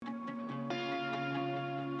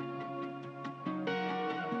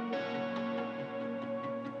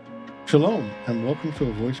Shalom, and welcome to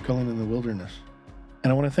A Voice Calling in the Wilderness.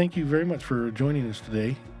 And I want to thank you very much for joining us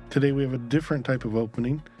today. Today we have a different type of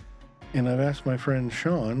opening, and I've asked my friend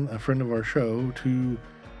Sean, a friend of our show, to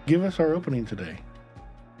give us our opening today.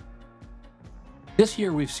 This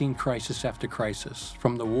year we've seen crisis after crisis,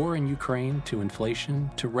 from the war in Ukraine to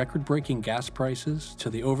inflation to record-breaking gas prices to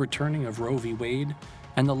the overturning of Roe v. Wade,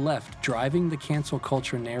 and the left driving the cancel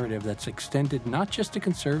culture narrative that's extended not just to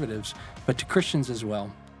conservatives, but to Christians as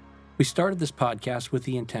well. We started this podcast with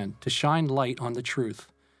the intent to shine light on the truth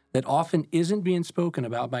that often isn't being spoken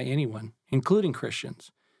about by anyone, including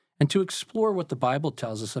Christians, and to explore what the Bible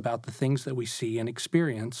tells us about the things that we see and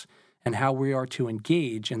experience and how we are to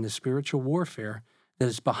engage in the spiritual warfare that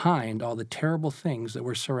is behind all the terrible things that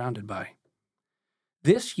we're surrounded by.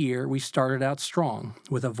 This year, we started out strong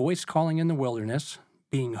with A Voice Calling in the Wilderness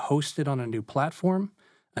being hosted on a new platform,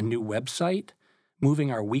 a new website, moving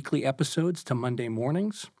our weekly episodes to Monday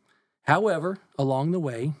mornings. However, along the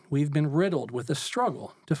way, we've been riddled with a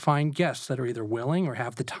struggle to find guests that are either willing or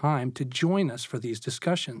have the time to join us for these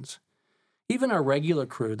discussions. Even our regular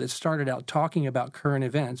crew that started out talking about current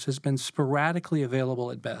events has been sporadically available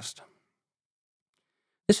at best.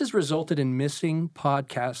 This has resulted in missing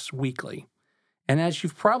podcasts weekly. And as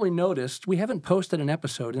you've probably noticed, we haven't posted an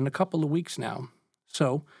episode in a couple of weeks now.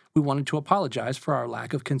 So we wanted to apologize for our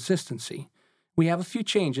lack of consistency. We have a few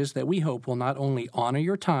changes that we hope will not only honor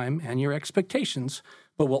your time and your expectations,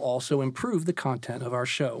 but will also improve the content of our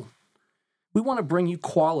show. We want to bring you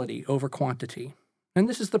quality over quantity. And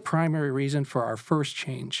this is the primary reason for our first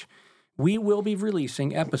change. We will be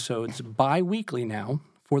releasing episodes bi-weekly now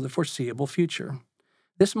for the foreseeable future.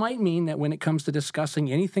 This might mean that when it comes to discussing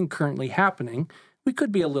anything currently happening, we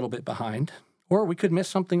could be a little bit behind, or we could miss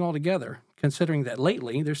something altogether, considering that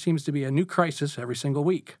lately there seems to be a new crisis every single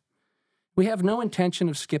week. We have no intention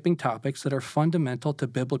of skipping topics that are fundamental to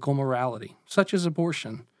biblical morality, such as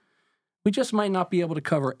abortion. We just might not be able to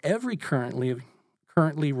cover every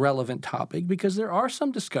currently relevant topic because there are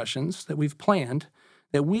some discussions that we've planned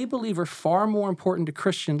that we believe are far more important to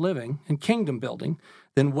Christian living and kingdom building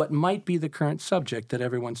than what might be the current subject that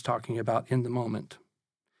everyone's talking about in the moment.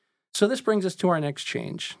 So this brings us to our next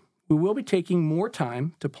change. We will be taking more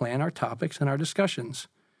time to plan our topics and our discussions.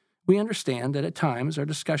 We understand that at times our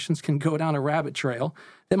discussions can go down a rabbit trail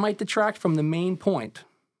that might detract from the main point.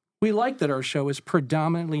 We like that our show is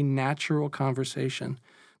predominantly natural conversation,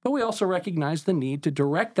 but we also recognize the need to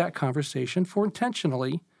direct that conversation for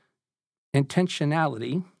intentionality,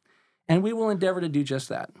 and we will endeavor to do just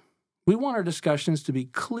that. We want our discussions to be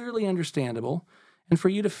clearly understandable and for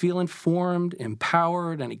you to feel informed,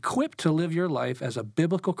 empowered, and equipped to live your life as a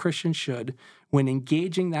biblical Christian should when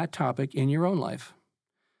engaging that topic in your own life.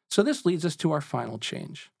 So this leads us to our final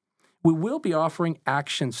change. We will be offering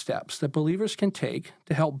action steps that believers can take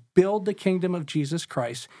to help build the kingdom of Jesus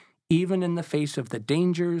Christ, even in the face of the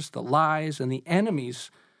dangers, the lies, and the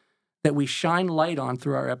enemies that we shine light on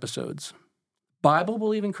through our episodes.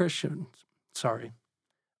 Bible-believing Christ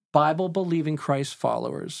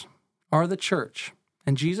followers are the church.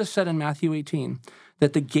 And Jesus said in Matthew 18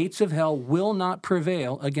 that the gates of hell will not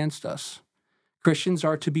prevail against us. Christians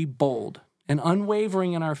are to be bold and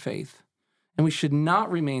unwavering in our faith, and we should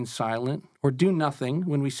not remain silent or do nothing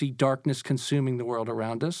when we see darkness consuming the world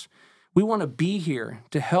around us. We want to be here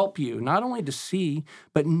to help you, not only to see,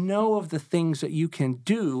 but know of the things that you can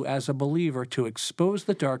do as a believer to expose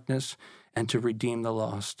the darkness and to redeem the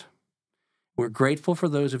lost. We're grateful for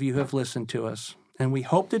those of you who have listened to us, and we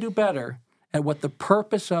hope to do better at what the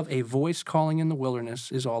purpose of A Voice Calling in the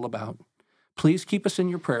Wilderness is all about. Please keep us in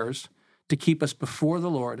your prayers to keep us before the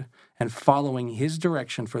Lord and following His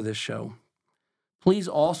direction for this show. Please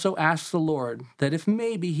also ask the Lord that if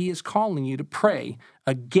maybe He is calling you to pray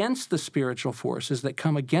against the spiritual forces that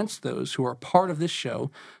come against those who are part of this show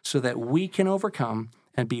so that we can overcome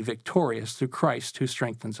and be victorious through Christ who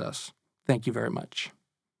strengthens us. Thank you very much.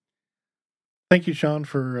 Thank you, Sean,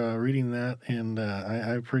 for reading that, and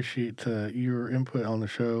I appreciate your input on the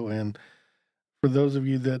show. And for those of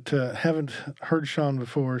you that haven't heard Sean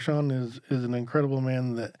before, Sean is an incredible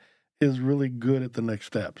man that is really good at the next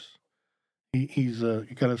steps. He's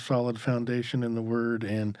got a solid foundation in the Word,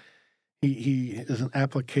 and he is an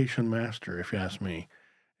application master, if you ask me.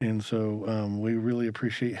 And so we really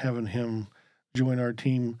appreciate having him join our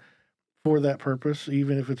team for that purpose,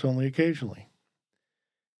 even if it's only occasionally.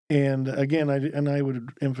 And again, I would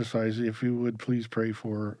emphasize, if you would please pray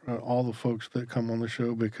for all the folks that come on the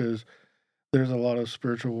show, because there's a lot of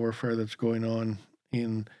spiritual warfare that's going on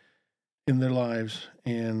in their lives,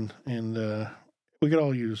 and we could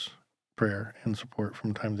all use prayer and support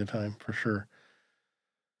from time to time, for sure.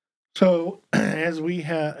 So, as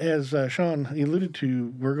Sean alluded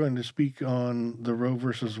to, we're going to speak on the Roe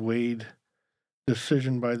versus Wade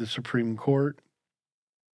decision by the Supreme Court.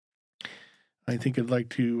 I think I'd like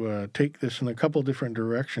to take this in a couple different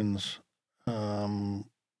directions,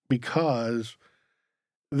 because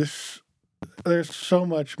this there's so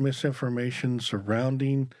much misinformation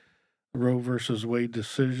surrounding the Roe versus Wade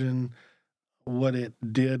decision, what it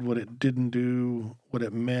did, what it didn't do, what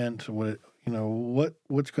it meant, what's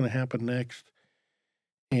going to happen next.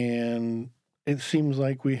 And it seems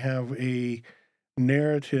like we have a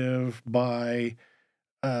narrative by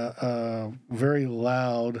a very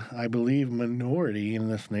loud, I believe, minority in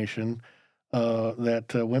this nation, that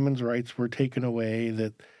women's rights were taken away,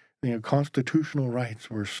 that constitutional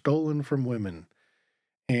rights were stolen from women,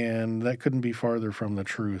 and that couldn't be farther from the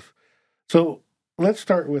truth. So let's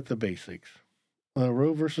start with the basics.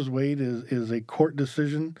 Roe versus Wade is a court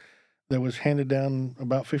decision that was handed down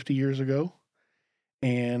about 50 years ago,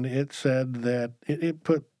 and it said that it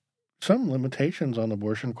put some limitations on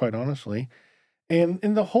abortion, quite honestly. And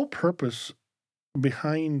the whole purpose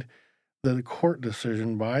behind the court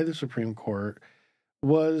decision by the Supreme Court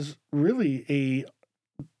was really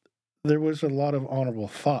there was a lot of honorable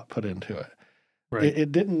thought put into it. Right.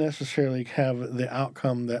 It didn't necessarily have the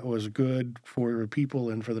outcome that was good for the people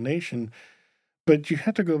and for the nation, but you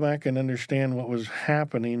have to go back and understand what was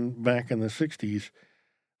happening back in the 60s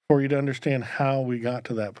for you to understand how we got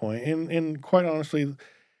to that point. And quite honestly,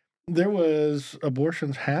 there was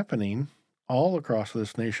abortions happening all across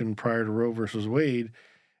this nation prior to Roe versus Wade,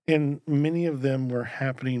 and many of them were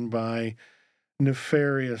happening by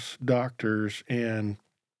nefarious doctors and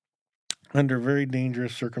under very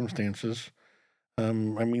dangerous circumstances. I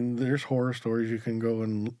mean, there's horror stories. You can go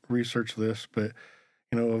and research this, but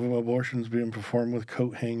of abortions being performed with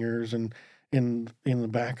coat hangers and in the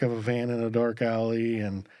back of a van in a dark alley,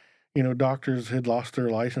 and doctors had lost their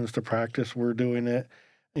license to practice were doing it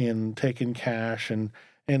and taking cash, and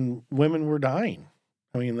women were dying.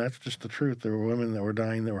 I mean, that's just the truth. There were women that were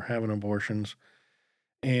dying that were having abortions,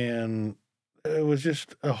 and it was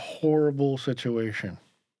just a horrible situation.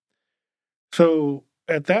 So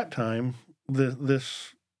at that time,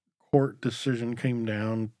 this court decision came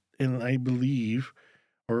down, and I believe,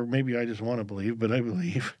 or maybe I just want to believe, but I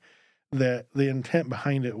believe that the intent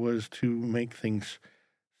behind it was to make things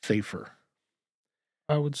safer.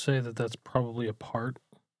 I would say that that's probably a part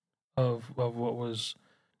of what was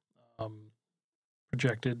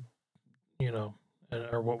projected, or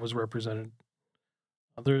what was represented.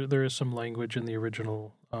 There is some language in the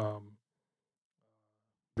original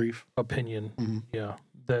Brief. opinion, Mm-hmm.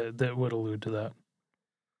 that would allude to that.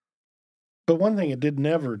 But one thing it did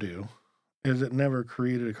never do is it never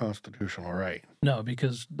created a constitutional right. No,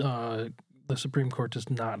 because the Supreme Court does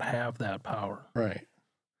not have that power. Right.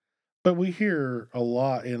 But we hear a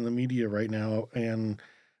lot in the media right now and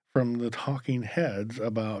from the talking heads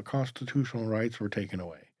about constitutional rights were taken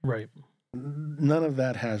away. Right. None of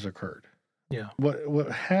that has occurred. Yeah. What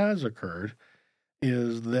has occurred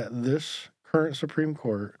is that this current Supreme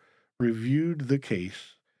Court reviewed the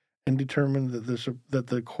case and determined that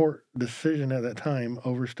the court decision at that time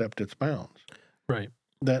overstepped its bounds. Right.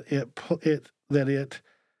 That it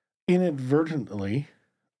inadvertently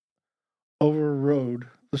overrode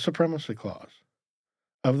the supremacy clause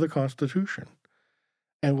of the Constitution.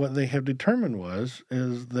 And what they have determined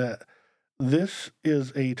is that this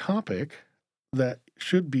is a topic that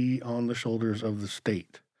should be on the shoulders of the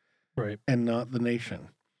state. Right. And not the nation.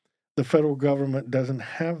 The federal government doesn't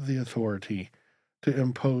have the authority to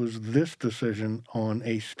impose this decision on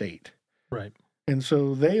a state. Right. And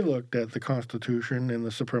so they looked at the Constitution and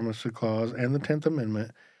the Supremacy Clause and the 10th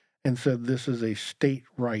Amendment and said this is a state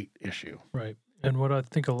right issue. Right. And what I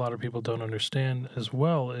think a lot of people don't understand as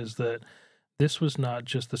well is that this was not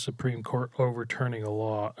just the Supreme Court overturning a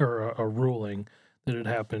law or a ruling that had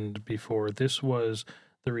happened before. This was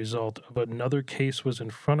the result of another case was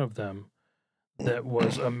in front of them that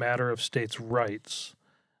was a matter of states' rights.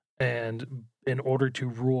 And in order to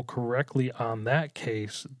rule correctly on that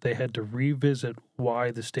case, they had to revisit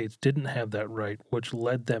why the states didn't have that right, which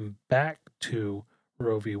led them back to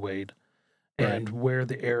Roe v. Wade and where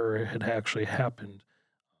the error had actually happened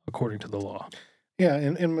according to the law. Yeah,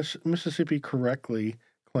 and Mississippi correctly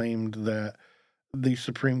claimed that the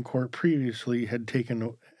Supreme Court previously had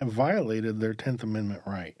violated their 10th Amendment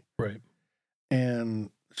right. Right.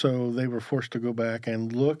 And so they were forced to go back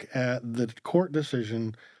and look at the court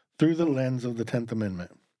decision through the lens of the 10th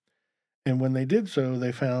Amendment. And when they did so,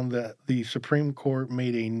 they found that the Supreme Court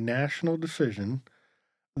made a national decision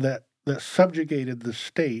that subjugated the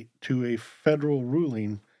state to a federal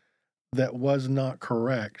ruling that was not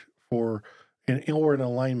correct or in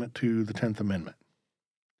alignment to the 10th Amendment.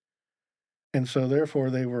 And so therefore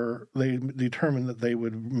they determined that they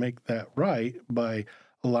would make that right by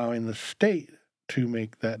allowing the state to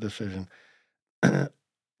make that decision.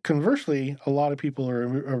 Conversely, a lot of people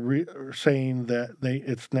are saying that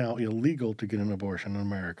it's now illegal to get an abortion in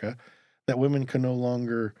America, that women can no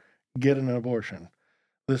longer get an abortion.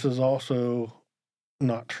 This is also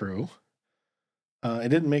not true. It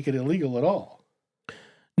didn't make it illegal at all.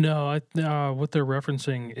 No, what they're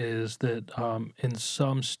referencing is that in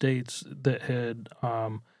some states that had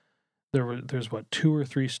there's what 2 or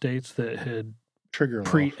 3 states that had Trigger laws.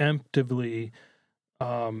 preemptively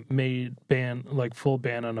made full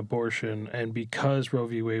ban on abortion, and because Roe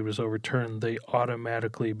v. Wade was overturned, they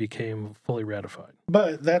automatically became fully ratified.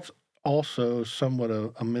 But that's also somewhat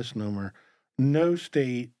a misnomer. No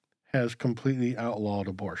state has completely outlawed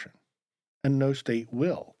abortion, and no state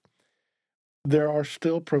will. There are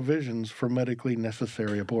still provisions for medically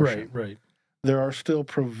necessary abortion. Right. There are still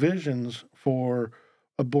provisions for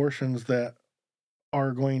abortions that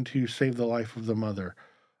are going to save the life of the mother,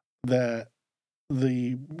 that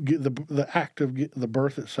the act of the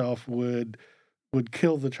birth itself would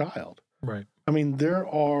kill the child. Right. I mean, there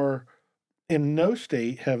are, in no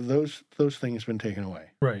state have those things been taken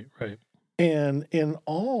away. Right. And in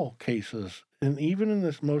all cases, and even in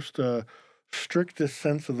this most strictest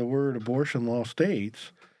sense of the word abortion law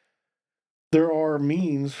states, there are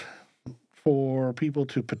means for people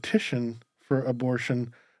to petition for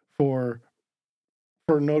abortion for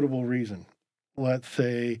notable reason. Let's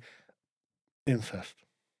say incest,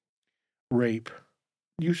 rape.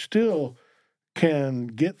 You still can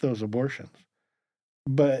get those abortions.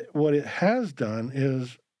 But what it has done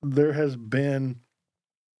is there has been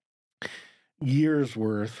years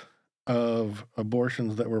worth of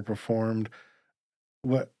abortions that were performed,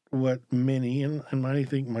 what many, and I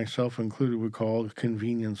think myself included, would call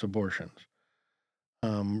convenience abortions.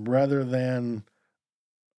 Rather than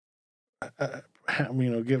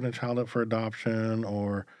giving a child up for adoption,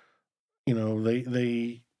 or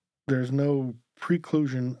they there's no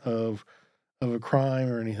preclusion of a crime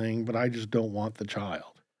or anything, but I just don't want the child.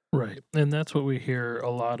 Right, and that's what we hear a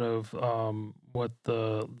lot of. What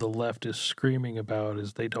the left is screaming about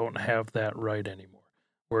is they don't have that right anymore,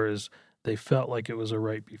 whereas they felt like it was a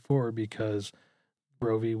right before because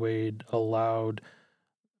Roe v. Wade allowed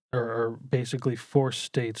or basically forced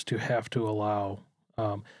states to have to allow.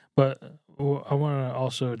 But I want to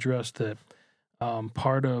also address that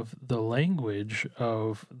part of the language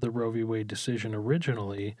of the Roe v. Wade decision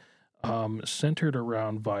originally centered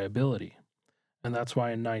around viability. And that's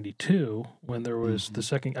why in 92, when there was the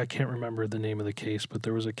second, I can't remember the name of the case, but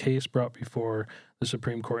there was a case brought before the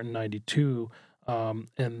Supreme Court in 92,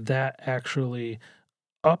 and that actually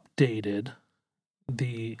updated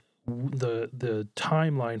the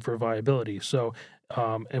timeline for viability. So,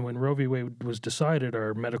 and when Roe v. Wade was decided,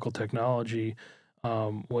 our medical technology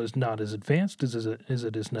was not as advanced as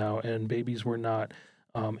it is now, and babies were not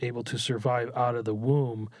able to survive out of the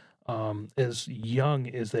womb as young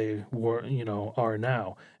as they were, are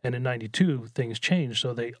now. And in 92, things changed,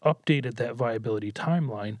 so they updated that viability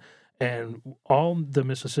timeline. And all the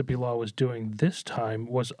Mississippi law was doing this time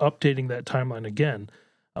was updating that timeline again.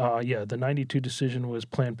 The 92 decision was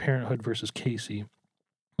Planned Parenthood versus Casey.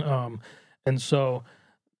 And so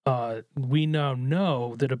we now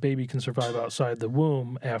know that a baby can survive outside the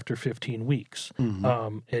womb after 15 weeks.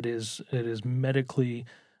 It is medically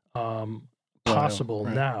possible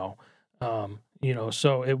now.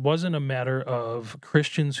 So it wasn't a matter of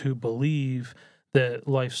Christians who believe that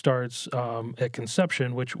life starts at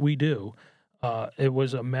conception, which we do. It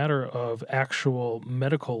was a matter of actual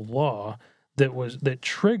medical law that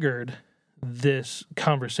triggered this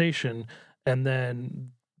conversation, and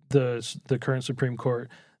then the current Supreme Court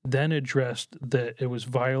then addressed that it was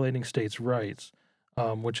violating states' rights,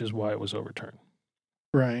 which is why it was overturned.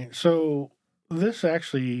 Right. So this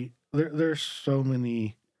actually, there's so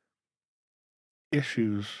many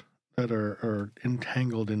issues that are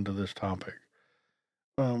entangled into this topic.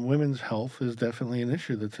 Women's health is definitely an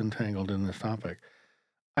issue that's entangled in this topic.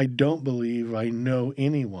 I don't believe I know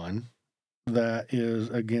anyone that is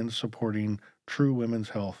against supporting true women's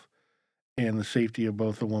health and the safety of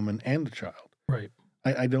both the woman and the child. Right.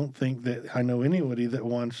 I don't think that I know anybody that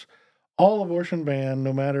wants all abortion banned,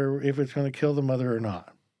 no matter if it's going to kill the mother or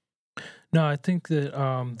not. No, I think that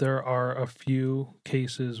there are a few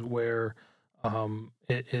cases where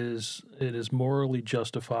it is morally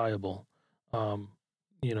justifiable.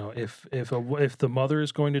 If the mother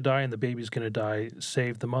is going to die and the baby's going to die,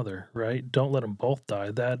 save the mother, right? Don't let them both die.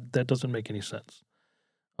 That doesn't make any sense.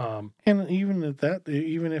 And even at that,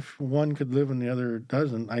 even if one could live and the other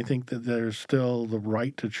doesn't, I think that there's still the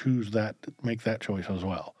right to choose that, make that choice as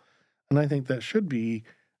well. And I think that should be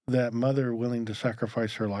that mother willing to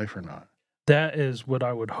sacrifice her life or not. That is what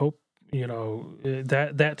I would hope.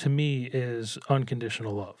 That to me is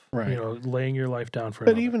unconditional love. Right. Laying your life down for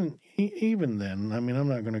But another. even then, I mean, I'm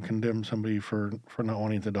not going to condemn somebody for not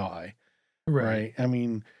wanting to die, Right. right? I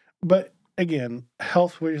mean, but again,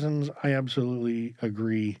 health reasons, I absolutely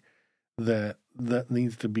agree that that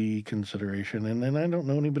needs to be consideration, and I don't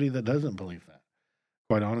know anybody that doesn't believe that,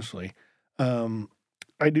 quite honestly. Um,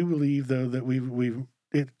 I do believe though that we've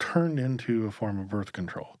it turned into a form of birth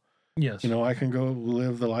control. Yes. I can go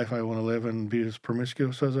live the life I want to live and be as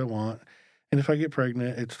promiscuous as I want, and if I get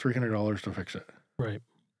pregnant, it's $300 to fix it. Right.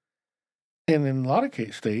 And in a lot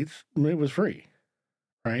of states, it was free,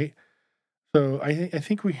 right? So I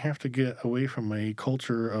think we have to get away from a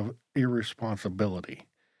culture of irresponsibility,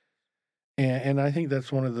 and I think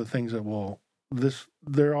that's one of the things that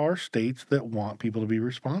there are states that want people to be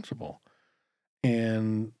responsible,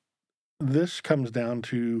 and this comes down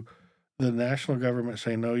to the national government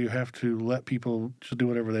saying no, you have to let people just do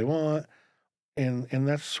whatever they want, and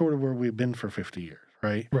that's sort of where we've been for 50 years,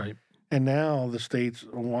 right? Right. And now the states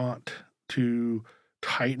want to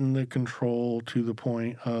tighten the control to the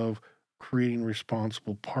point of creating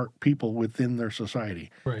responsible people within their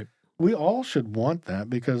society. Right. We all should want that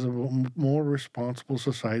because a more responsible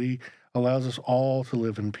society allows us all to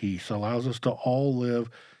live in peace, allows us to all live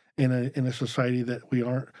in a society that we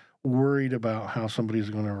aren't worried about how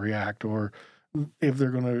somebody's going to react or if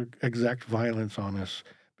they're going to exact violence on us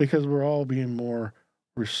because we're all being more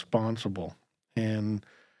responsible. And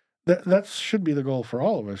that should be the goal for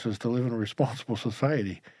all of us is to live in a responsible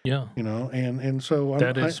society, Yeah. and so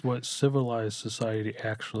That is what civilized society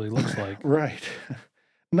actually looks like. right.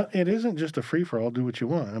 No, it isn't just a free for all. Do what you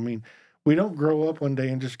want. I mean, we don't grow up one day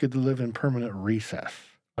and just get to live in permanent recess.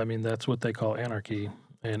 I mean, that's what they call anarchy,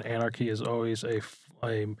 and anarchy is always a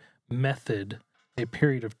method, a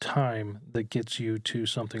period of time that gets you to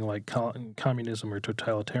something like communism or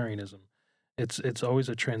totalitarianism. It's always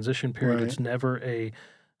a transition period. Right. It's never a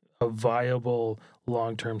viable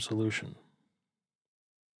long-term solution.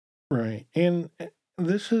 Right. And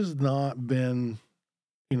this has not been,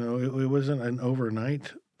 it wasn't an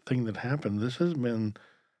overnight thing that happened. This has been,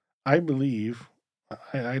 I believe,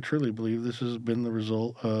 I truly believe this has been the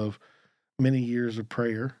result of many years of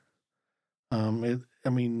prayer. I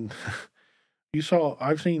mean,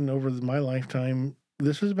 I've seen over my lifetime,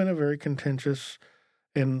 this has been a very contentious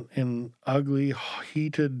and ugly,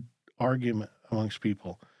 heated argument amongst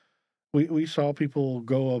people. We saw people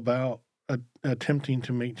go about attempting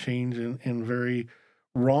to make change in very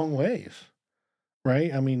wrong ways,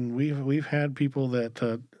 right? I mean, we've had people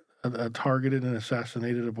that targeted and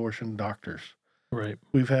assassinated abortion doctors. Right.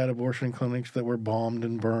 We've had abortion clinics that were bombed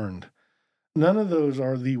and burned. None of those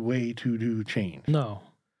are the way to do change. No.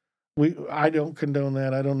 I don't condone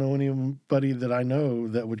that. I don't know anybody that I know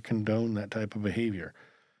that would condone that type of behavior.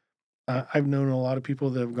 I've known a lot of people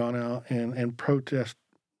that have gone out and protest.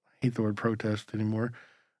 I hate the word protest anymore.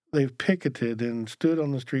 They've picketed and stood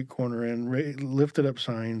on the street corner and lifted up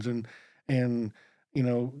signs and you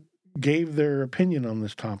know gave their opinion on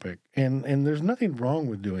this topic. And there's nothing wrong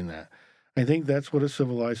with doing that. I think that's what a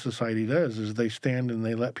civilized society does: is they stand and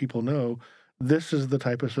they let people know this is the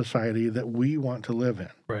type of society that we want to live in.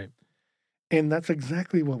 Right. And that's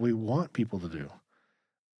exactly what we want people to do.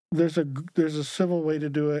 There's a civil way to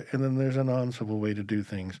do it, and then there's a non-civil way to do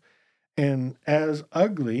things. And as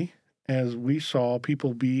ugly as we saw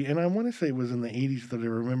people be, and I want to say it was in the 80s that I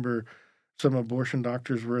remember some abortion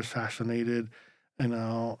doctors were assassinated,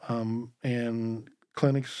 and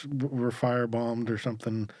clinics were firebombed or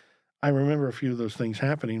something. I remember a few of those things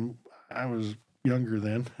happening. I was younger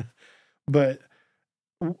then, but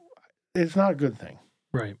it's not a good thing.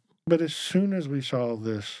 Right. But as soon as we saw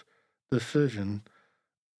this decision,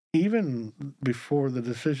 even before the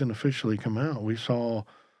decision officially come out, we saw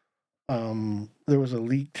there was a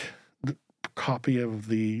leaked copy of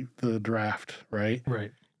the draft, right?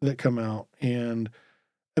 Right. That come out, and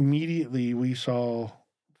immediately we saw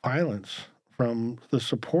violence from the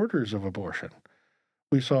supporters of abortion.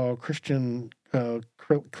 We saw Christian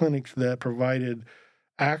clinics that provided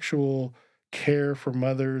actual care for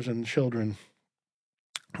mothers and children,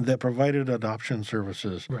 that provided adoption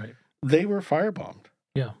services. Right. They were firebombed.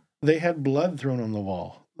 Yeah. They had blood thrown on the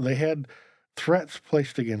wall. They had threats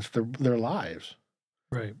placed against their lives.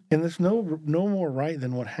 Right. And it's no more right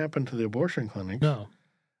than what happened to the abortion clinics. No.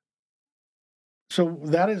 So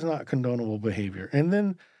that is not condonable behavior. And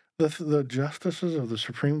then the justices of the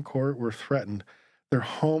Supreme Court were threatened. Their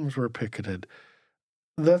homes were picketed.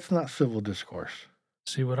 That's not civil discourse.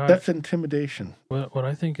 See, That's intimidation. what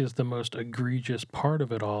I think is the most egregious part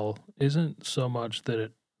of it all isn't so much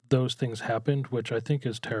that those things happened, which I think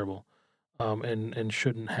is terrible, and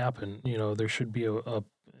shouldn't happen. There should be a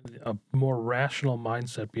more rational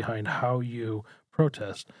mindset behind how you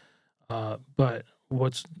protest. But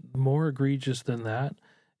what's more egregious than that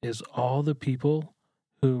is all the people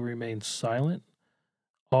who remain silent,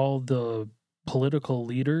 all the political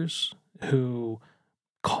leaders who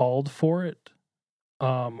called for it,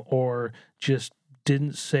 or just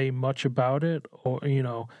didn't say much about it, or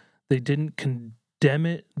they didn't condemn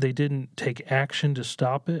it, they didn't take action to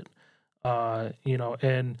stop it.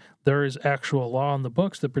 And there is actual law in the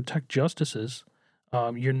books that protect justices.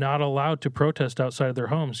 You're not allowed to protest outside of their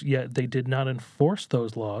homes, yet they did not enforce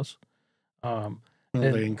those laws.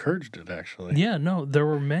 They encouraged it, actually. Yeah, no, there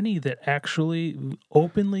were many that actually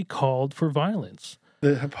openly called for violence.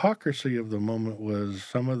 The hypocrisy of the moment was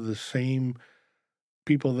some of the same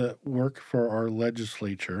people that work for our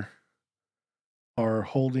legislature are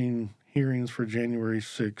holding hearings for January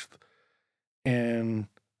 6th and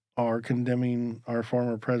are condemning our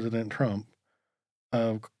former President Trump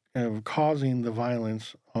of causing the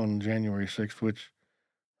violence on January 6th, which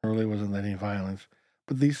really wasn't any violence.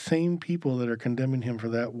 But these same people that are condemning him for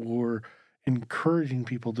that were encouraging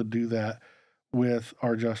people to do that with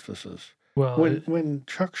our justices. Well, when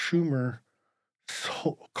Chuck Schumer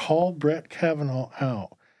called Brett Kavanaugh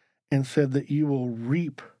out and said that you will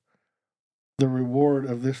reap the reward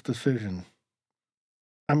of this decision,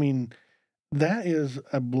 I mean, that is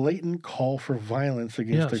a blatant call for violence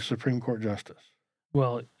against a Supreme Court justice.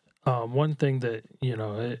 Well, one thing that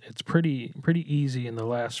it's pretty easy in the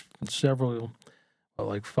last several,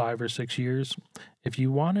 like 5 or 6 years, if you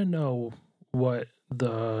want to know what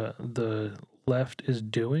the left is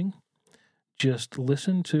doing, just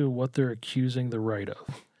listen to what they're accusing the right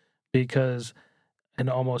of, because in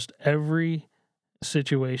almost every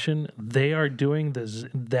situation they are doing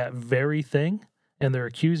that very thing, and they're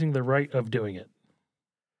accusing the right of doing it.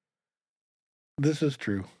 This is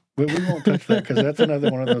true. But we won't touch that because that's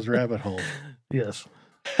another one of those rabbit holes. Yes.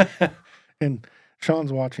 And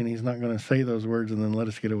Sean's watching. He's not going to say those words and then let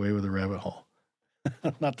us get away with a rabbit hole.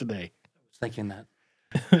 Not today. I was thinking that.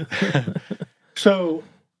 So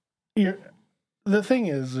the thing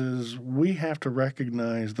is we have to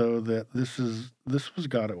recognize, though, that this was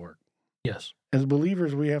God at work. Yes. As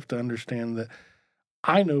believers, we have to understand that.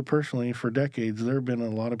 I know personally for decades there have been a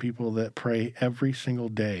lot of people that pray every single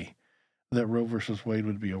day that Roe versus Wade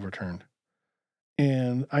would be overturned.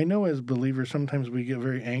 And I know as believers, sometimes we get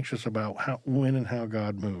very anxious about when and how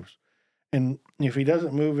God moves. And if he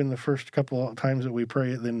doesn't move in the first couple of times that we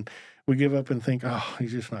pray it, then we give up and think, oh,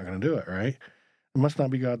 he's just not going to do it, right? It must not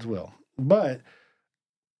be God's will. But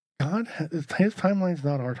God, his timeline's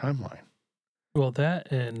not our timeline. Well, that,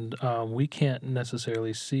 and we can't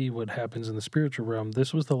necessarily see what happens in the spiritual realm.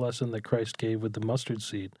 This was the lesson that Christ gave with the mustard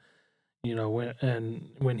seed.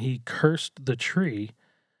 When he cursed the tree,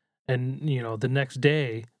 and the next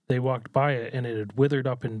day they walked by it and it had withered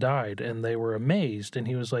up and died, and they were amazed. And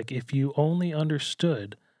he was like, if you only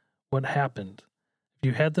understood what happened, if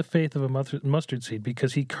you had the faith of a mustard seed,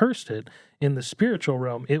 because he cursed it in the spiritual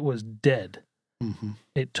realm, it was dead. Mm-hmm.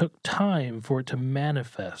 It took time for it to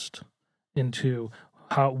manifest into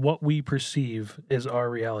what we perceive is our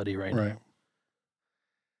reality right now.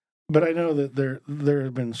 But I know that there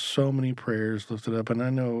have been so many prayers lifted up, and I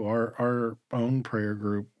know our own prayer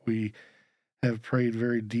group, we have prayed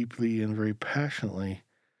very deeply and very passionately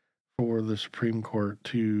for the Supreme Court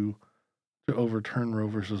to overturn Roe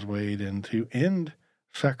versus Wade and to end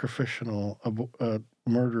sacrificial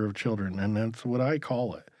murder of children, and that's what I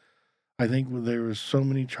call it. I think there was so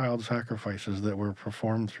many child sacrifices that were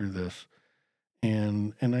performed through this,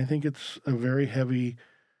 and I think it's a very heavy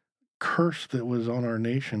curse that was on our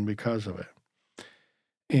nation because of it.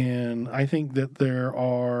 And I think that there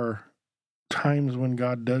are times when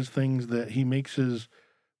God does things that he makes his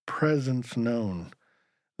presence known,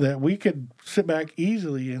 that we could sit back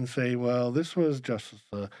easily and say, well, this was Justice,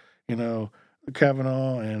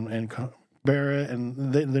 Kavanaugh and Barrett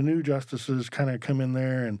and the new justices kind of come in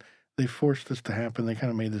there and they forced this to happen. They kind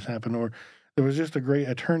of made this happen. Or there was just a great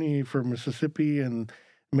attorney for Mississippi and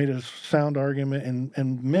made a sound argument,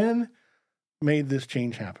 and men made this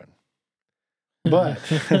change happen. But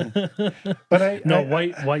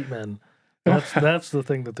white men. That's the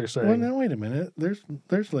thing that they're saying. Well, now wait a minute.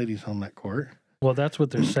 There's ladies on that court. Well, that's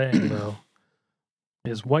what they're saying though.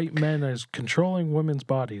 Is white men as controlling women's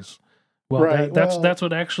bodies. Well, right. That's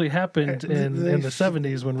what actually happened in the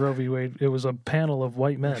 70s when Roe v. Wade. It was a panel of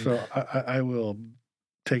white men. So I will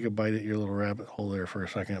take a bite at your little rabbit hole there for a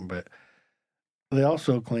second, but they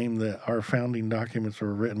also claim that our founding documents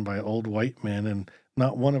were written by old white men, and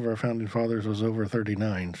not one of our founding fathers was over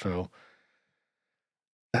 39, so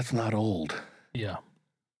that's not old. Yeah.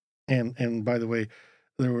 And by the way,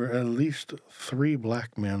 there were at least 3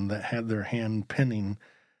 black men that had their hand penning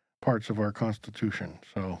parts of our Constitution,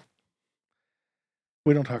 so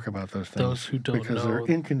we don't talk about those things Those who don't because know, they're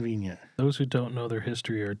inconvenient. Those who don't know their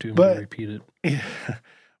history are doomed But- to repeat it. Yeah.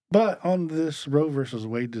 But on this Roe versus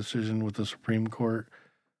Wade decision with the Supreme Court,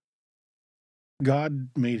 God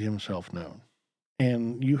made himself known.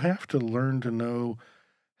 And you have to learn to know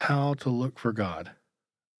how to look for God,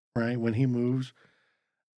 right? When he moves,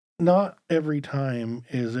 not every time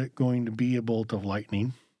is it going to be a bolt of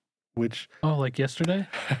lightning, which Oh, like yesterday?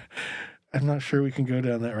 I'm not sure we can go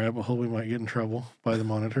down that rabbit hole. We might get in trouble by the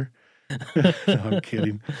monitor. No, I'm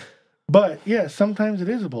kidding. But yeah, sometimes it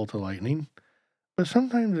is a bolt of lightning, but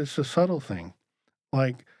sometimes it's a subtle thing.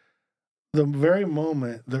 Like the very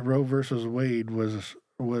moment that Roe versus Wade was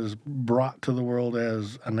brought to the world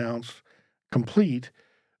as announced complete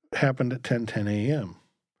happened at 10:10 a.m.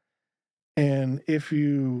 And if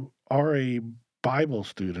you are a Bible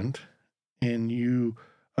student and you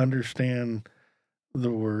understand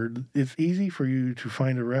the word, it's easy for you to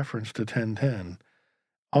find a reference to 10:10.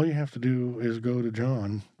 All you have to do is go to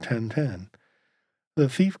John 10:10. The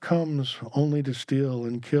thief comes only to steal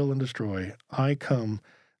and kill and destroy. I come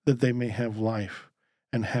that they may have life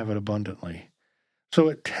and have it abundantly. So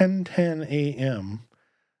at 10:10 a.m.,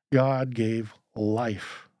 God gave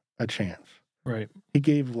life a chance. Right. He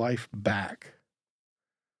gave life back.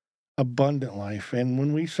 Abundant life. And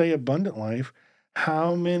when we say abundant life,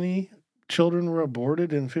 how many children were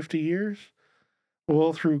aborted in 50 years?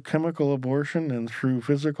 Well, through chemical abortion and through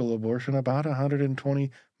physical abortion, about 120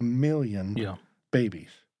 million Yeah. babies.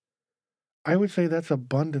 I would say that's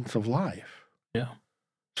abundance of life. Yeah.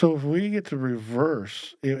 So if we get to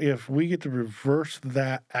reverse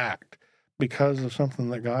that act because of something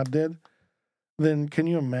that God did, then can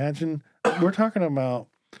you imagine? We're talking about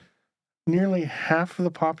nearly half of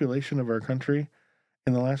the population of our country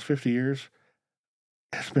in the last 50 years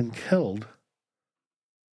has been killed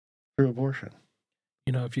through abortion.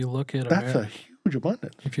 You know, if you look at That's a huge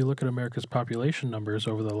abundance. if you look at America's population numbers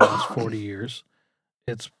over the last 40 years,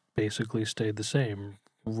 it's basically stayed the same,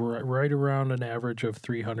 right around an average of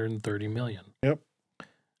 330 million. Yep.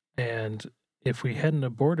 And if we hadn't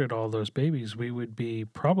aborted all those babies, we would be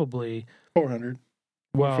probably 400.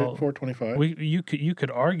 well. 425. You could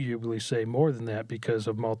arguably say more than that because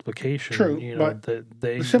of multiplication. True, you know but that The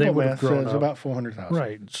they simple would have math grown says up. about 400,000.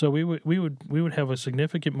 Right. So we would have a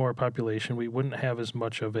significant more population. We wouldn't have as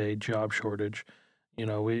much of a job shortage. You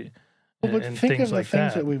know, Well, but and think things of the like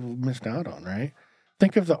things that. that we've missed out on, right?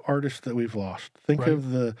 Think of the artists that we've lost. Think Right.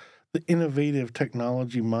 of the innovative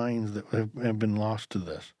technology minds that have been lost to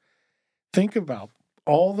this. Think about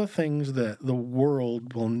all the things that the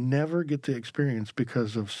world will never get to experience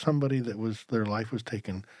because of somebody that their life was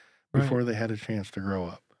taken before they had a chance to grow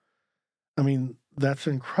up. I mean, that's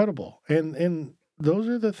incredible. And those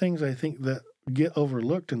are the things I think that get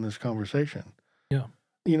overlooked in this conversation. Yeah.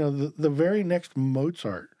 You know, the very next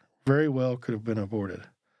Mozart very well could have been aborted.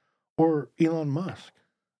 Or Elon Musk.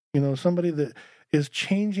 You know, somebody that is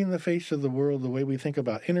changing the face of the world, the way we think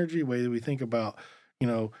about energy, the way we think about,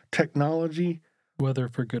 technology. Whether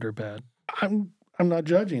for good or bad. I'm not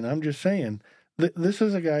judging. I'm just saying that this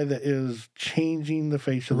is a guy that is changing the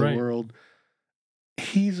face of the Right. world.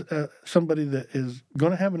 He's somebody that is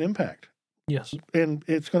going to have an impact, Yes. and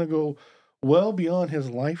it's going to go well beyond his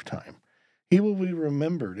lifetime. He will be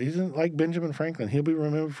remembered. He's like Benjamin Franklin. He'll be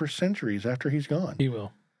remembered for centuries after he's gone. He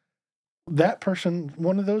will. That person,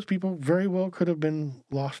 one of those people, very well could have been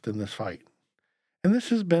lost in this fight. And this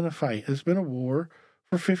has been a fight. It's been a war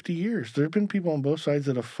for 50 years. There have been people on both sides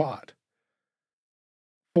that have fought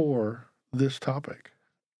for this topic.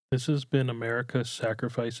 This has been America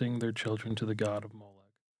sacrificing their children to the god of Molech.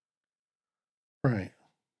 Right.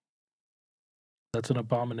 That's an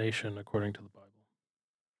abomination according to the Bible.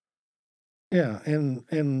 Yeah,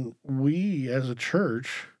 and we as a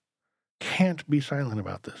church can't be silent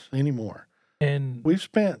about this anymore. And We've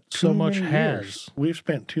spent so too much many has. years. We've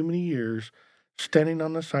spent too many years standing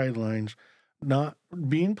on the sidelines, not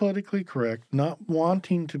being politically correct, not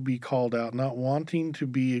wanting to be called out, not wanting to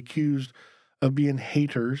be accused of being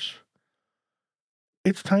haters.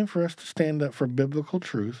 It's time for us to stand up for biblical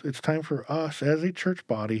truth. It's time for us as a church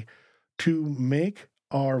body to make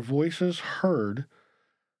our voices heard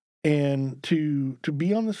and to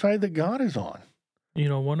be on the side that God is on. You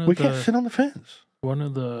know, We can't sit on the fence. one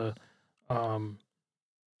of the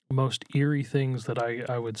most eerie things that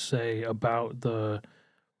I would say about the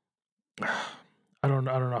I don't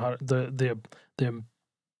know how the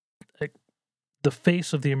like, the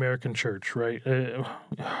face of the American church, right?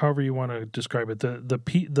 However you want to describe it, the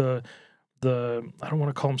I don't want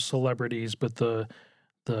to call them celebrities, but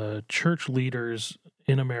the church leaders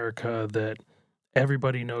in America that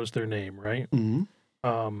everybody knows their name, right?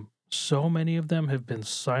 Mm-hmm. So many of them have been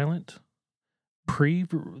silent pre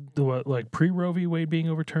Roe v. Wade being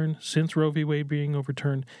overturned, since Roe v. Wade being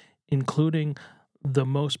overturned, including the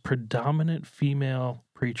most predominant female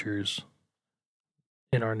preachers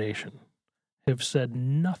in our nation, have said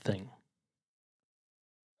nothing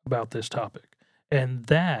about this topic. And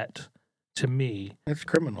that, to me, It's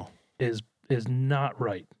criminal. is not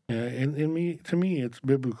right. Yeah, and to me, it's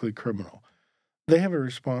biblically criminal. They have a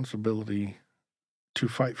responsibility to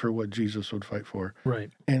fight for what Jesus would fight for.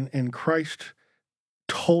 Right. And Christ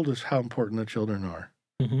told us how important the children are.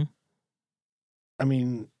 Mm-hmm. I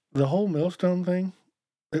mean, the whole millstone thing,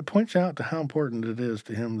 it points out to how important it is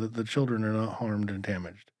to him that the children are not harmed and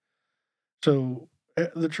damaged. So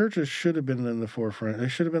the churches should have been in the forefront. They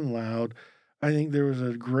should have been loud. I think there was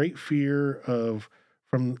a great fear of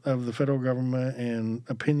the federal government and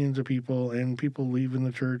opinions of people and people leaving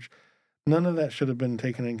the church. None of that should have been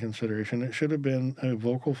taken in consideration. It should have been a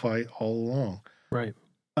vocal fight all along. Right.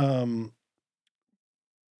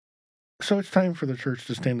 So it's time for the church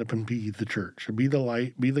to stand up and be the church, be the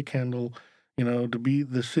light, be the candle, to be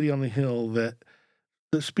the city on the hill that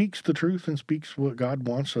speaks the truth and speaks what God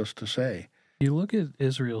wants us to say. You look at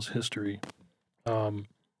Israel's history,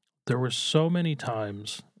 there were so many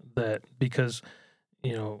times that, because,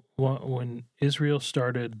 when Israel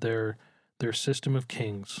started their system of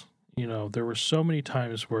kings, there were so many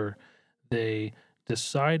times where they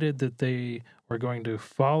decided that they were going to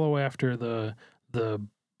follow after the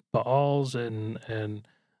Baals and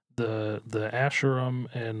the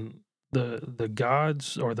Asherim and the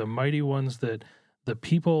gods or the mighty ones that the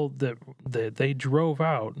people that they drove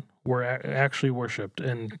out were actually worshipped,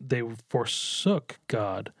 and they forsook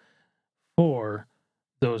God for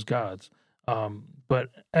those gods. But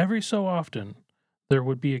every so often, there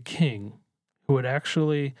would be a king who would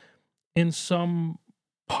actually, in some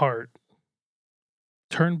part,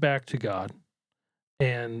 turn back to God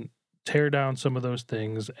and tear down some of those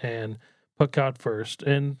things and put God first.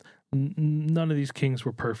 And none of these kings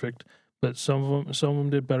were perfect, but some of them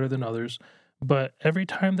did better than others. But every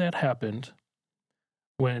time that happened,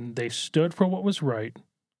 when they stood for what was right,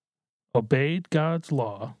 obeyed God's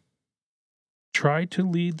law, tried to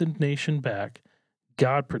lead the nation back,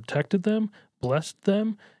 God protected them, blessed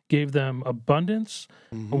them, gave them abundance.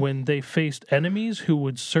 Mm-hmm. When they faced enemies who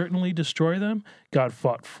would certainly destroy them, God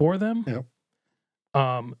fought for them. Yep.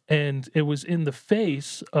 And it was in the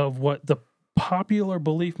face of what the popular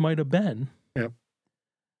belief might have been. Yep.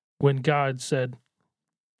 When God said,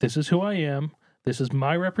 "This is who I am. This is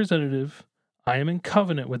my representative. I am in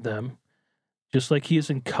covenant with them, just like he is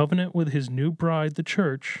in covenant with his new bride, the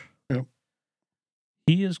church." Yep.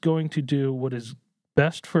 He is going to do what is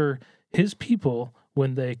best for his people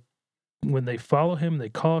when they follow him, they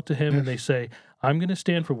call out to him, and they say, "I'm going to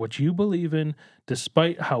stand for what you believe in,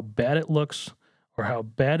 despite how bad it looks or how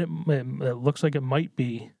bad it looks like it might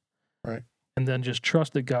be." Right. And then just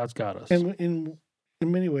trust that God's got us. And in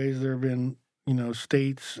many ways, there have been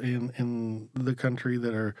states in the country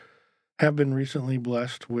that have been recently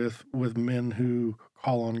blessed with men who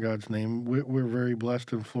call on God's name. We're very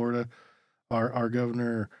blessed in Florida. Our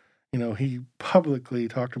governor, he publicly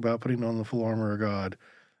talked about putting on the full armor of God.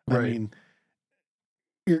 Right. I mean,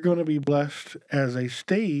 you're going to be blessed as a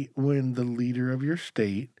state when the leader of your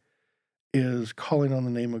state is calling on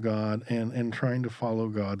the name of God and trying to follow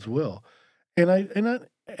God's will.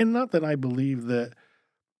 And not that I believe that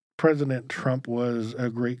President Trump was a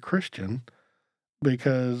great Christian,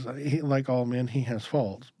 because like all men, he has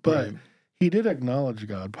faults. But Right. he did acknowledge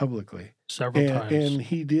God publicly Several times. and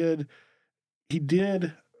he did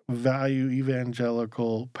value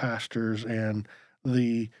evangelical pastors and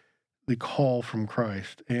the call from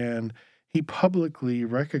Christ, and he publicly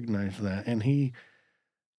recognized that, and he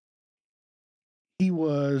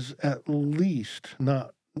was at least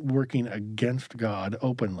not working against God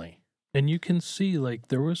openly. And you can see, like,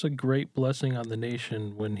 there was a great blessing on the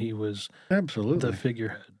nation when he was Absolutely the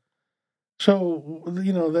figurehead. So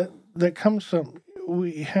that comes from,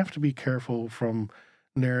 we have to be careful from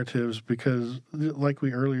narratives, because like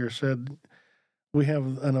we earlier said, we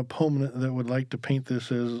have an opponent that would like to paint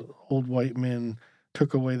this as old white men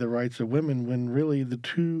took away the rights of women, when really the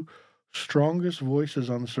two strongest voices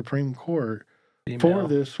on the Supreme Court Female. for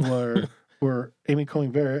this were Amy Coney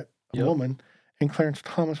Barrett, a Yep. woman, and Clarence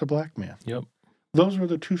Thomas, a black man. Yep. Those were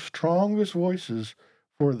the two strongest voices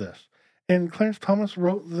for this. And Clarence Thomas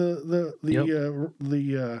wrote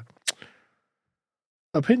the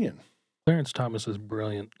opinion. Clarence Thomas is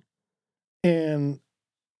brilliant. And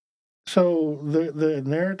so the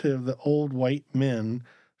narrative that old white men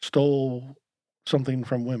stole something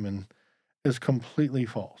from women is completely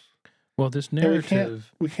false. Well, this And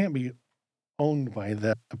narrative, we can't be owned by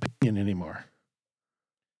that opinion anymore.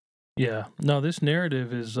 yeah, no, this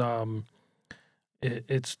narrative is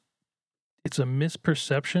it's a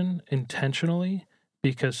misperception intentionally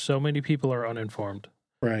because so many people are uninformed.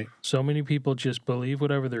 Right. So many people just believe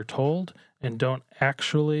whatever they're told and don't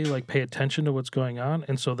actually like pay attention to what's going on,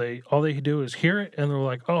 and so all they do is hear it and they're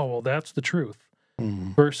like, "Oh, well, that's the truth,"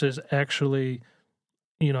 versus actually,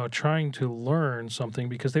 trying to learn something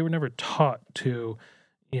because they were never taught to,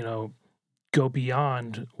 go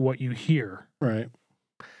beyond what you hear. Right.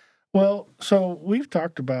 Well, so we've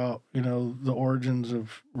talked about, the origins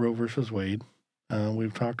of Roe versus Wade.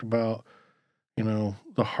 We've talked about,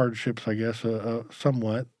 the hardships, I guess,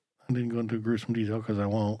 somewhat. I didn't go into gruesome detail because I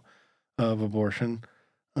won't, of abortion.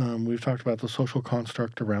 We've talked about the social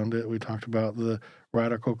construct around it. We talked about the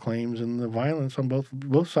radical claims and the violence on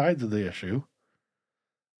both sides of the issue.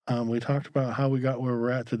 We talked about how we got where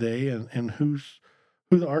we're at today and who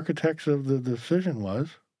the architects of the decision was.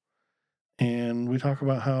 And we talk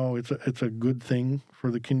about how it's a good thing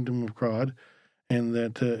for the kingdom of God and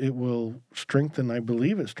that it will strengthen, I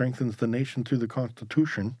believe it strengthens the nation through the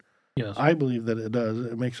Constitution. Yes. I believe that it does.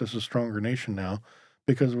 It makes us a stronger nation now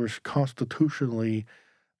because we're constitutionally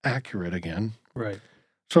accurate again. Right.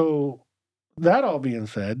 So that all being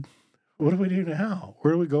said, what do we do now?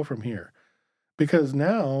 Where do we go from here? Because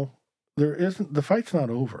now the fight's not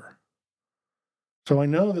over. So I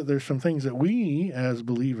know that there's some things that we as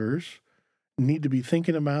believers need to be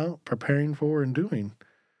thinking about, preparing for, and doing.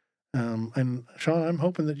 And Sean, I'm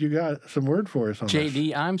hoping that you got some word for us on this.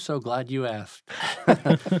 JD, I'm so glad you asked.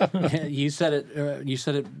 You said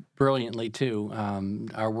it brilliantly too.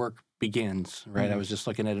 Our work begins, right? I was just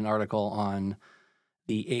looking at an article on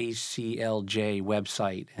the ACLJ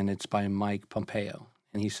website, and it's by Mike Pompeo.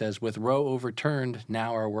 And he says, with Roe overturned,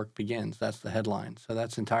 now our work begins. That's the headline. So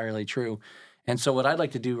that's entirely true. And so what I'd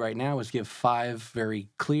like to do right now is give 5 very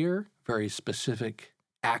clear, very specific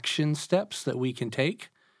action steps that we can take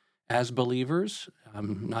as believers,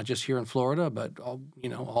 not just here in Florida, but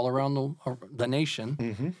all around the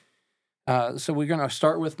nation. So we're going to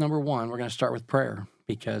start with number 1. We're going to start with prayer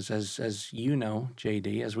because, as you know,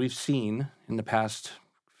 JD, as we've seen in the past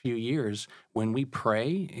few years, when we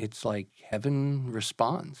pray, it's like heaven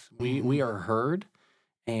responds. We are heard.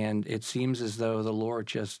 And it seems as though the Lord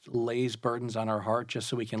just lays burdens on our heart just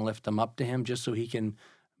so we can lift them up to him, just so he can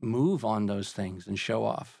move on those things and show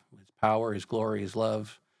off his power, his glory, his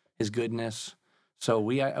love, his goodness. So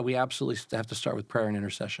we absolutely have to start with prayer and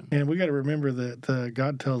intercession. And we got to remember that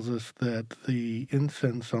God tells us that the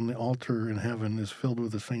incense on the altar in heaven is filled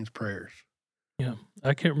with the saints' prayers. Yeah.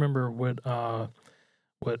 I can't remember what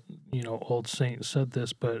old saint said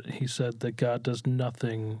this, but he said that God does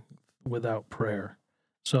nothing without prayer.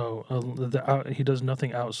 So he does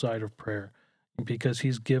nothing outside of prayer because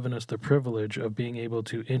he's given us the privilege of being able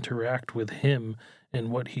to interact with him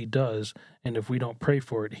and what he does. And if we don't pray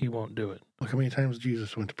for it, he won't do it. Look how many times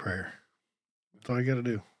Jesus went to prayer. That's all you got to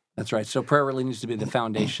do. That's right. So prayer really needs to be the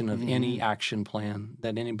foundation of any action plan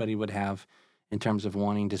that anybody would have in terms of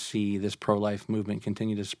wanting to see this pro-life movement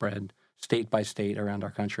continue to spread state by state around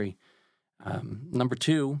our country. Number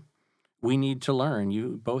 2, we need to learn.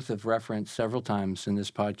 You both have referenced several times in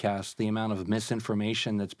this podcast the amount of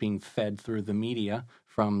misinformation that's being fed through the media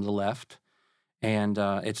from the left. And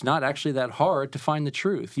it's not actually that hard to find the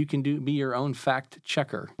truth. You can be your own fact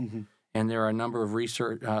checker. And there are a number of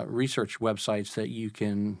research websites that you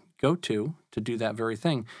can go to do that very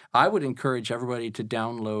thing. I would encourage everybody to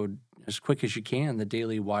download as quick as you can the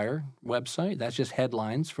Daily Wire website. That's just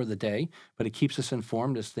headlines for the day, but it keeps us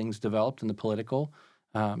informed as things develop in the political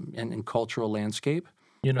and cultural landscape.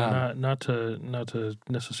 Not to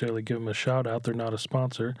necessarily give them a shout out. They're not a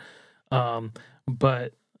sponsor,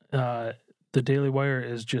 but the Daily Wire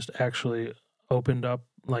is just actually opened up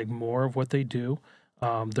like more of what they do.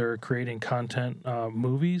 They're creating content,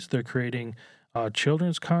 movies. They're creating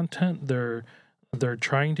children's content. They're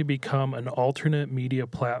trying to become an alternate media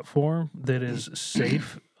platform that is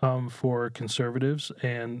safe for conservatives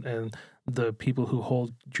and the people who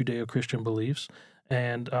hold Judeo-Christian beliefs.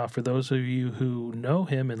 And for those of you who know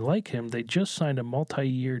him and like him, they just signed a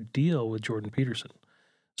multi-year deal with Jordan Peterson.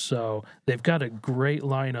 So they've got a great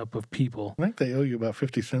lineup of people. I think they owe you about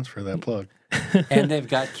 50 cents for that plug. And they've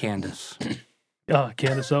got Candace.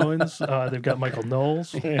 Candace Owens. They've got Michael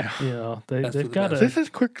Knowles. Yeah. You know, Best they've of the got best. This is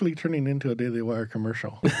quickly turning into a Daily Wire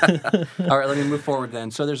commercial. All right, let me move forward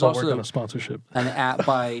then. So there's I'll work on also a sponsorship. an app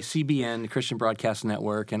by CBN, the Christian Broadcast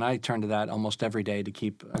Network, and I turn to that almost every day to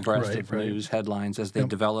keep abreast of Right. news headlines as they Yep.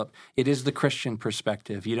 develop. It is the Christian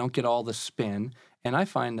perspective. You don't get all the spin, and I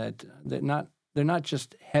find that they're not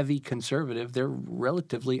just heavy conservative; they're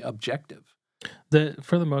relatively objective.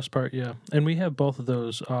 For the most part, yeah. And we have both of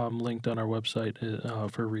those linked on our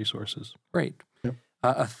website for resources. Great. Yep.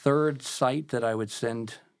 A third site that I would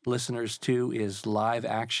send listeners to is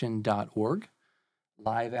liveaction.org.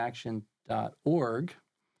 Liveaction.org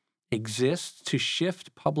exists to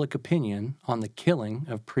shift public opinion on the killing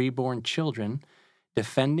of preborn children,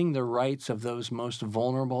 defending the rights of those most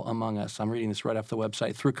vulnerable among us. I'm reading this right off the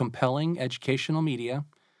website. Through compelling educational media,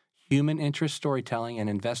 human interest storytelling, and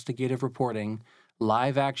investigative reporting,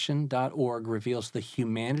 liveaction.org reveals the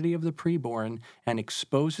humanity of the preborn and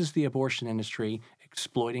exposes the abortion industry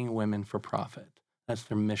exploiting women for profit. That's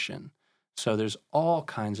their mission. So there's all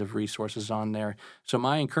kinds of resources on there. So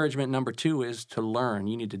my encouragement number 2 is to learn.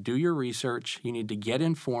 You need to do your research. You need to get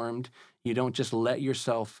informed. You don't just let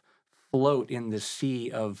yourself float in the sea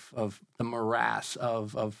of the morass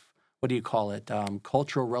of what do you call it?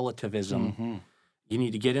 Cultural relativism. Mm-hmm. You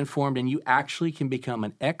need to get informed, and you actually can become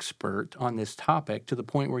an expert on this topic to the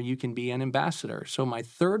point where you can be an ambassador. So my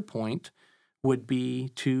third point would be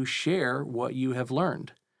to share what you have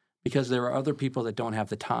learned, because there are other people that don't have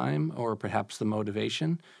the time or perhaps the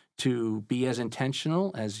motivation to be as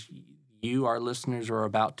intentional as you, our listeners, are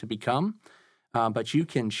about to become. But you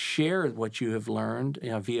can share what you have learned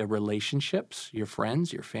via relationships, your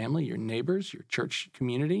friends, your family, your neighbors, your church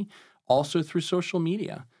community, also through social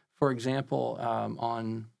media. For example,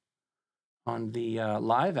 on the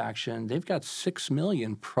Live Action, they've got 6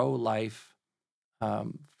 million pro-life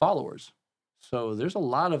followers. So there's a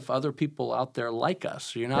lot of other people out there like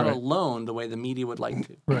us. You're not Right. alone the way the media would like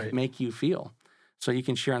to Right. make you feel. So you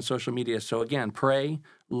can share on social media. So again, pray,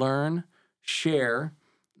 learn, share.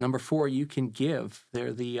 Number 4, you can give.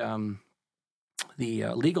 They're the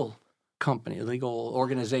legal company, legal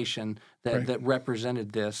organization that, Right. that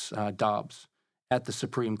represented this, Dobbs, at the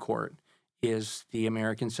Supreme Court, is the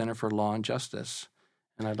American Center for Law and Justice.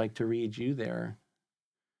 And I'd like to read you their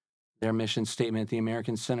mission statement. The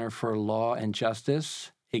American Center for Law and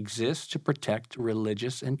Justice exists to protect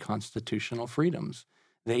religious and constitutional freedoms.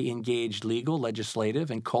 They engage legal,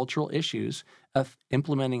 legislative, and cultural issues of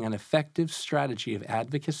implementing an effective strategy of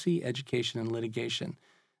advocacy, education, and litigation.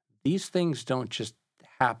 These things don't just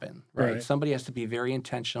happen, right? Right. Somebody has to be very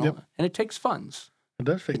intentional, Yep. and it takes funds It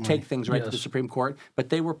does to take take money. things right to the Yes. Supreme Court, but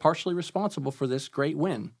they were partially responsible for this great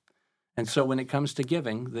win. And so when it comes to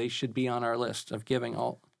giving, they should be on our list of giving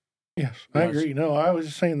all. Yes, I Yes. agree. No, I was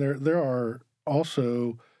just saying there are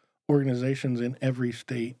also organizations in every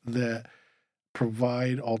state that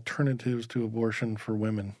provide alternatives to abortion for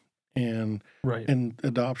women and Right.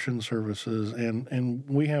 adoption services, and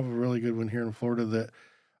we have a really good one here in Florida that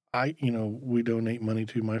we donate money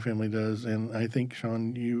to. My family does, and I think,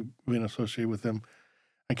 Sean, you've been associated with them.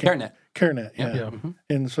 I can't CareNet. CareNet, Yeah. yeah. Mhm.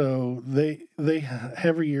 And so they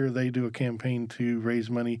every year they do a campaign to raise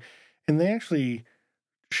money, and they actually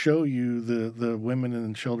show you the women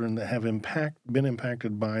and children that have been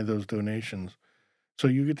impacted by those donations. So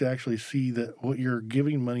you get to actually see that what you're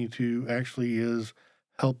giving money to actually is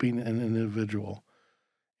helping an individual,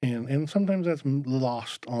 and sometimes that's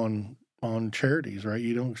lost on charities, right?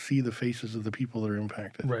 You don't see the faces of the people that are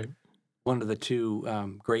impacted. Right. One of the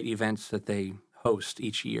 2 great events that they host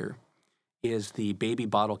each year is the baby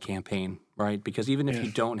bottle campaign, right? Because even if you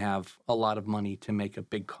Yes. don't have a lot of money to make a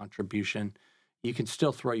big contribution, you can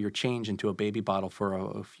still throw your change into a baby bottle for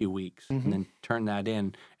a few weeks Mhm. and then turn that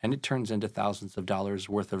in, and it turns into thousands of dollars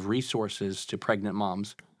worth of resources to pregnant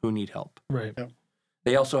moms who need help. Right. Yep.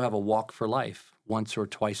 They also have a walk for life once or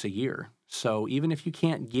twice a year. So even if you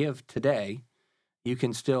can't give today, you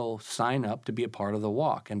can still sign up to be a part of the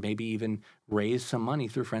walk and maybe even raise some money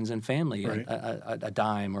through friends and family, Right. a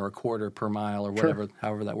dime or a quarter per mile or Sure. whatever,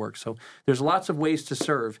 however that works. So there's lots of ways to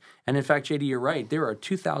serve. And in fact, JD, you're right. There are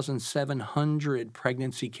 2,700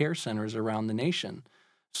 pregnancy care centers around the nation.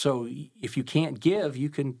 So if you can't give, you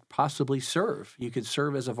can possibly serve. You could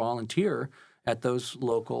serve as a volunteer at those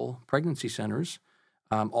local pregnancy centers.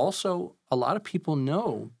 Also, a lot of people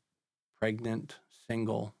know pregnant,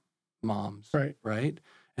 single moms, Right. right?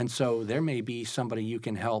 And so there may be somebody you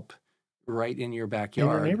can help right in your In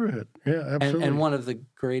backyard. your neighborhood. Yeah, absolutely. And one of the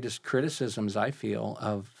greatest criticisms I feel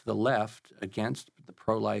of the left against the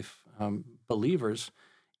pro-life believers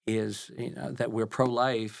is that we're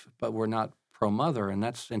pro-life, but we're not pro-mother, and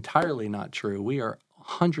that's entirely not true. We are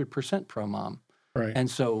 100% pro-mom. Right.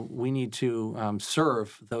 And so we need to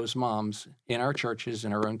serve those moms in our churches,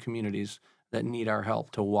 in our own communities that need our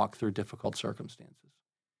help to walk through difficult circumstances.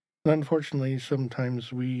 Unfortunately,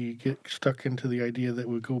 sometimes we get stuck into the idea that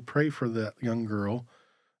we go pray for that young girl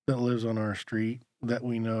that lives on our street that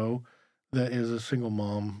we know that is a single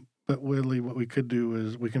mom. But really, what we could do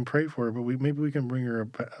is we can pray for her, but maybe we can bring her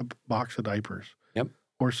a box of diapers. Yep.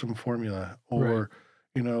 Or some formula, Right. or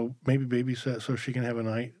maybe babysit so she can have a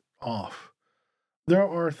night off. There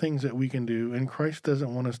are things that we can do, and Christ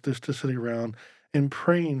doesn't want us just to sit around and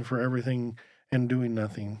praying for everything and doing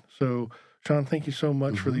nothing. So, Sean, thank you so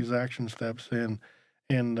much for these action steps, and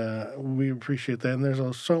we appreciate that. And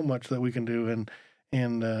there's so much that we can do,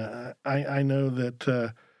 and I know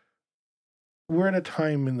that we're at a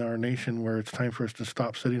time in our nation where it's time for us to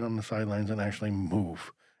stop sitting on the sidelines and actually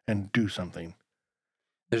move and do something.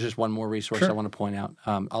 There's just one more resource Sure. I want to point out.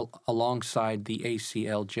 Alongside the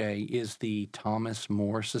ACLJ is the Thomas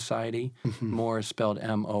More Society. More is spelled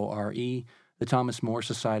More. The Thomas More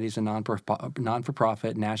Society is a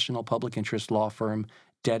non-for-profit national public interest law firm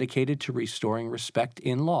dedicated to restoring respect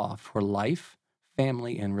in law for life,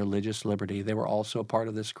 family, and religious liberty. They were also a part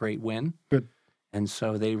of this great win. Good. And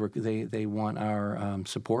so they want our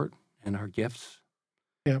support and our gifts.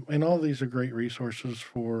 Yeah, and all these are great resources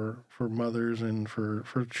for mothers and for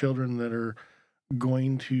children that are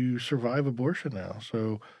going to survive abortion now.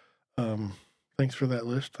 So thanks for that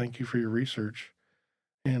list. Thank you for your research.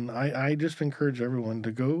 And I just encourage everyone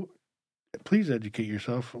to go, please educate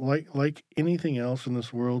yourself. Like anything else in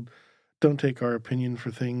this world, don't take our opinion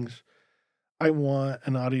for things. I want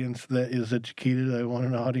an audience that is educated. I want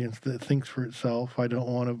an audience that thinks for itself. I don't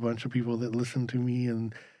want a bunch of people that listen to me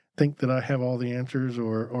and think that I have all the answers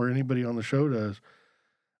or anybody on the show does.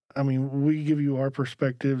 I mean, we give you our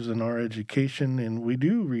perspectives and our education, and we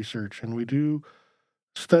do research and we do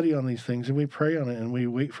study on these things and we pray on it and we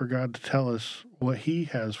wait for God to tell us what He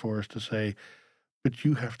has for us to say. But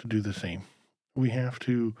you have to do the same. We have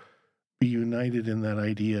to be united in that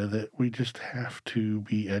idea that we just have to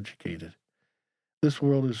be educated. This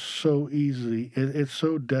world is so it's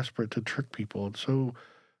so desperate to trick people. It's so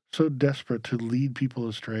desperate to lead people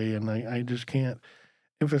astray, and I just can't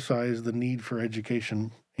emphasize the need for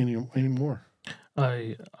education anymore.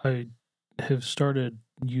 I have started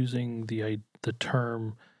using the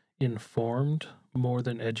term informed more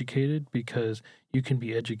than educated because you can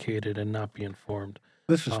be educated and not be informed.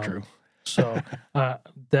 This is true. So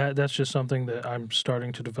that's just something that I'm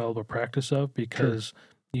starting to develop a practice of because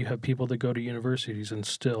you have people that go to universities and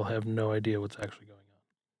still have no idea what's actually going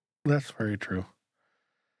on. That's very true.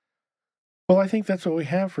 Well, I think that's what we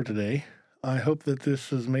have for today. I hope that this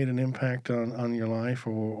has made an impact on your life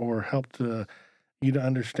or helped you to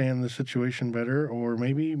understand the situation better, or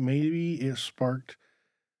maybe it sparked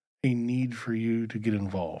a need for you to get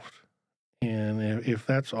involved. And if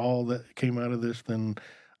that's all that came out of this, then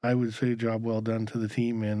I would say job well done to the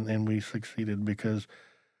team, and we succeeded because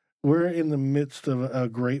we're in the midst of a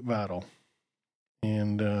great battle.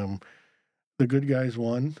 And the good guys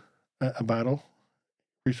won a battle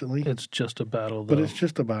recently. It's just a battle, though. But it's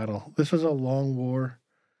just a battle. This is a long war,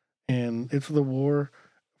 and it's the war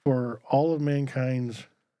for all of mankind's.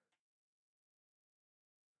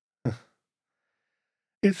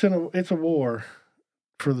 It's a war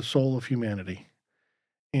for the soul of humanity,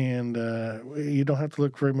 and you don't have to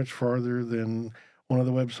look very much farther than one of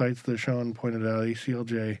the websites that Sean pointed out,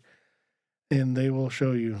 ACLJ, and they will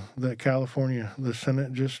show you that California, the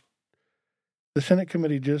Senate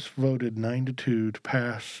committee just voted 9-2 to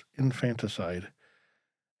pass infanticide.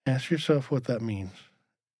 Ask yourself what that means.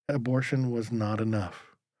 Abortion was not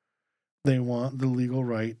enough. They want the legal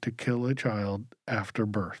right to kill a child after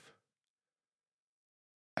birth.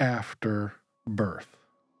 After birth.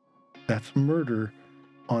 That's murder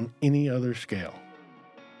on any other scale.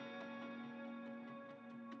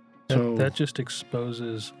 So that just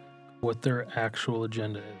exposes what their actual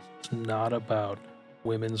agenda is. It's not about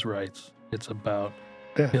women's rights. It's about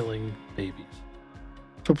death. killing babies.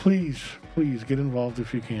 So please get involved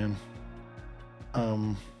if you can.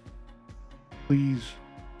 Please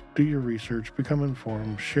do your research, become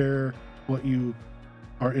informed, share what you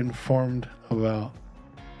are informed about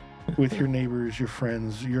with your neighbors, your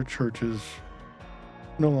friends, your churches.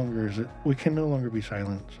 No longer is it. We can no longer be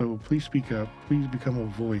silent. So please speak up. Please become a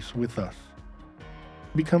voice with us.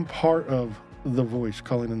 Become part of the voice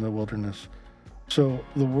calling in the wilderness so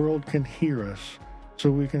the world can hear us,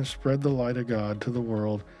 so we can spread the light of God to the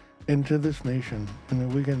world and to this nation, and that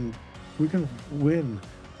we can win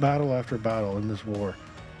battle after battle in this war,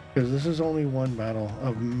 because this is only one battle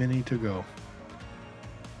of many to go.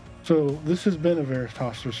 So this has been a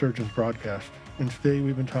Veritas Resurgence broadcast, and today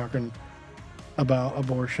we've been talking about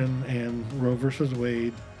abortion and Roe versus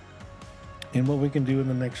Wade, and what we can do in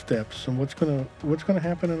the next steps, and what's gonna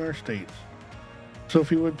happen in our states. So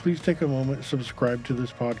if you would please take a moment, subscribe to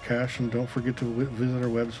this podcast, and don't forget to visit our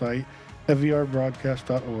website at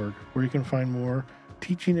vrbroadcast.org, where you can find more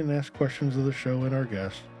teaching and ask questions of the show and our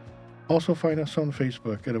guests. Also find us on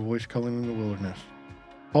Facebook at A Voice Calling in the Wilderness.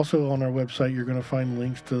 Also on our website, you're going to find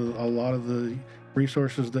links to a lot of the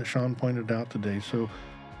resources that Sean pointed out today. So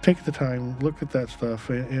take the time, look at that stuff,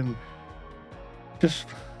 and just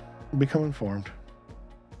become informed.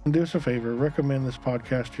 And do us a favor, recommend this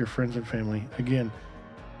podcast to your friends and family. Again,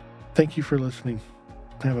 thank you for listening.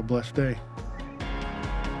 Have a blessed day.